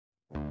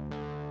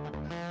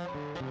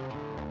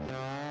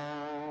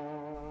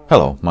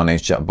Hello, my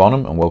name's Jack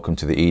Bonham and welcome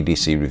to the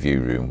EDC review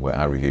room where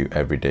I review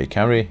everyday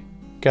carry,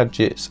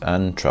 gadgets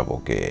and travel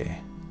gear.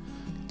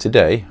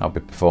 Today I'll be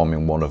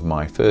performing one of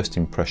my first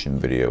impression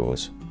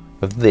videos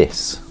of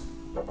this.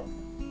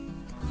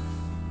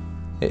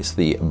 It's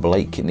the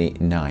Blakeney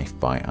Knife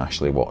by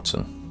Ashley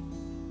Watson.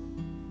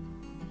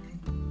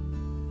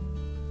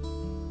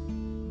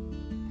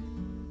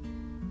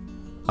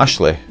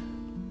 Ashley,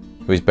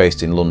 who is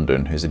based in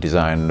London, is a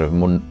designer of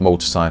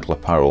motorcycle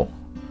apparel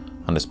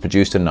and has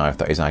produced a knife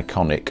that is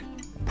iconic,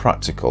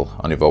 practical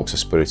and evokes a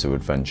spirit of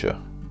adventure.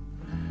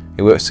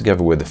 He works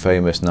together with the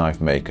famous knife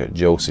maker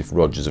Joseph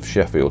Rogers of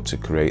Sheffield to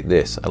create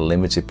this, a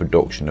limited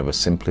production of a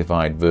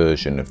simplified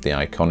version of the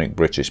iconic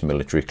British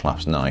military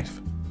clasp knife.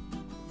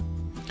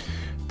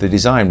 The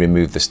design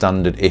removed the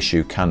standard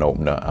issue can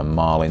opener and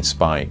marlin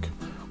spike,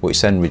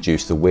 which then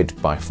reduced the width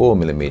by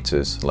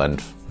 4mm,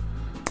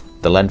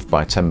 the length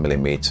by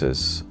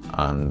 10mm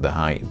and the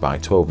height by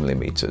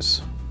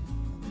 12mm.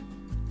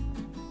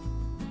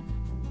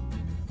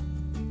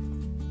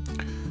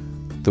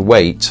 The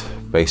weight,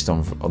 based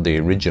on the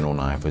original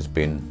knife, has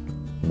been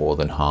more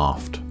than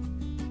halved.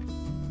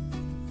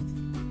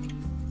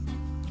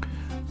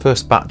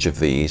 First batch of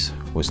these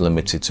was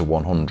limited to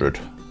 100,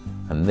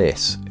 and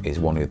this is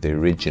one of the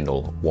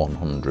original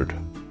 100.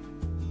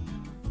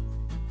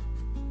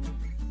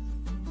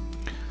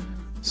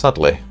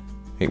 Sadly,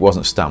 it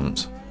wasn't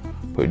stamped,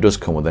 but it does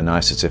come with a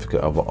nice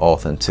certificate of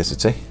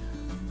authenticity.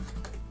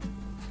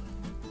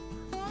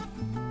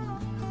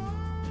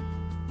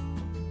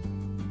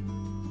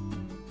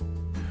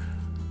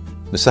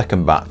 The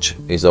second batch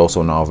is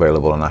also now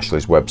available on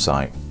Ashley's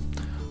website.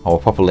 I will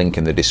pop a link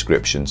in the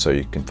description so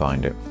you can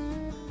find it.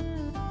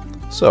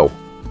 So,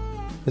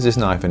 is this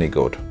knife any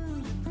good?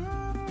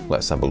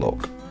 Let's have a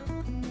look.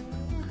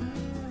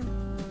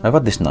 I've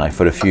had this knife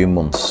for a few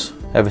months,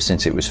 ever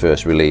since it was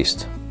first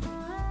released.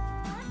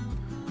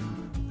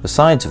 The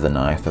sides of the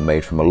knife are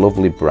made from a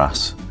lovely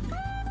brass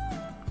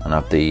and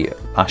have the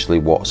Ashley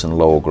Watson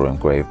logo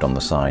engraved on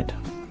the side,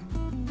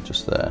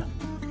 just there.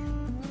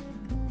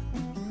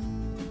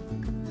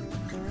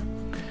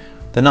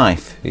 The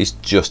knife is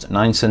just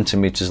 9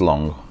 centimeters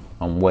long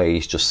and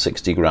weighs just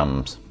 60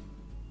 grams.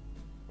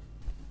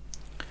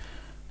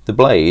 The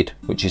blade,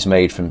 which is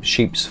made from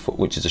sheep's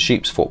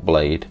foot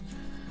blade,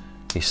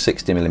 is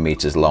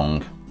 60mm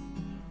long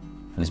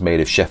and is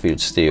made of Sheffield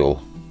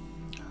steel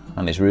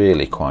and is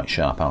really quite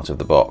sharp out of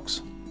the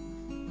box.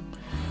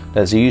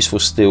 There's a useful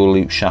steel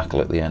loop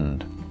shackle at the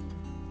end.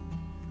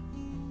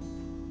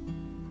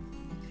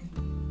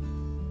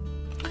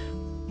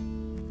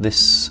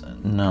 This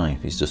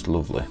knife is just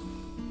lovely.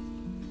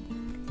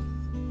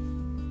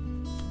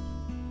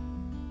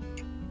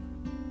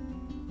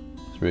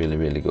 Really,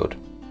 really good.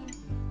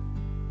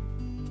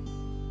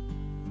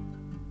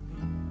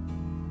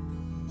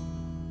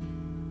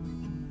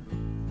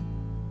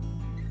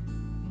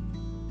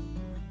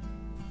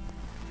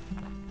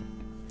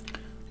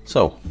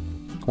 So,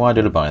 why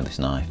did I buy this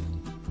knife?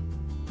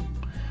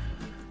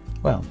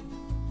 Well,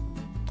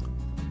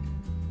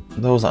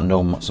 those that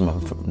know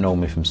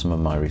me from some of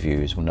my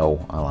reviews will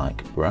know I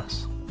like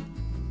brass,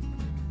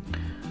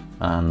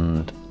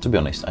 and to be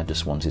honest, I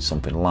just wanted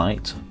something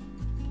light,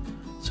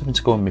 something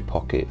to go in my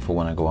pocket for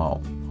when I go out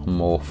on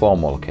more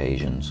formal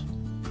occasions.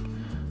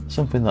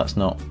 Something that's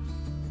not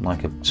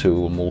like a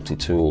tool,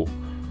 multi-tool,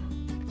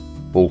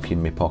 bulky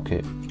in my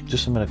pocket.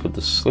 Just something I could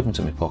just slip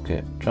into my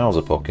pocket,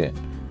 trouser pocket,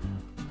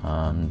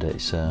 and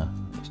it's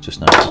just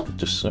nice,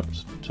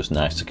 just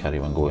nice to carry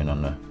when going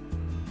on a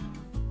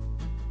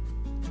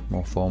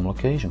more formal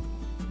occasion.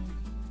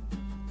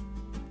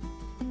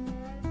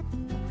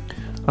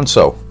 And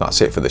so that's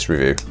it for this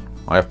review.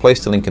 I have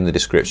placed a link in the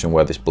description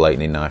where this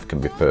Blakeney knife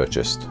can be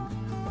purchased.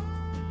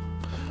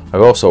 I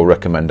also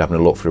recommend having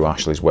a look through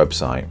Ashley's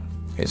website.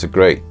 It's a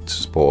great to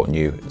support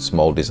new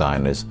small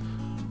designers,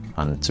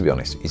 and to be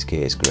honest, his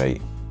gear is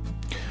great.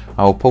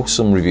 I will post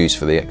some reviews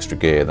for the extra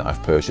gear that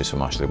I've purchased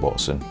from Ashley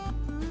Watson.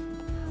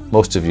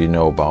 Most of you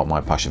know about my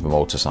passion for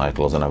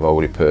motorcycles, and I've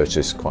already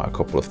purchased quite a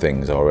couple of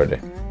things already.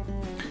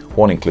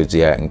 One includes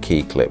the Ayrton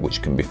key clip,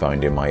 which can be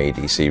found in my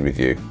EDC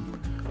review.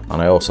 And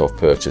I also have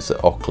purchased the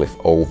Oakcliff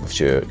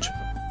Overchurch,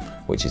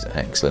 which is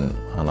excellent,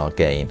 and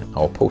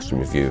I'll post a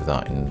review of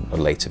that in a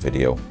later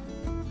video.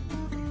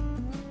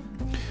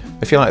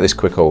 If you like this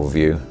quick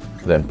overview,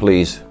 then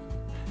please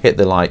hit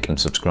the like and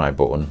subscribe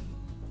button,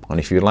 and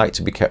if you'd like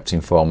to be kept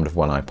informed of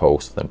when I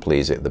post, then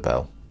please hit the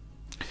bell.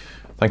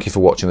 Thank you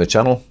for watching the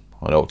channel,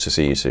 and I hope to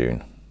see you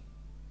soon.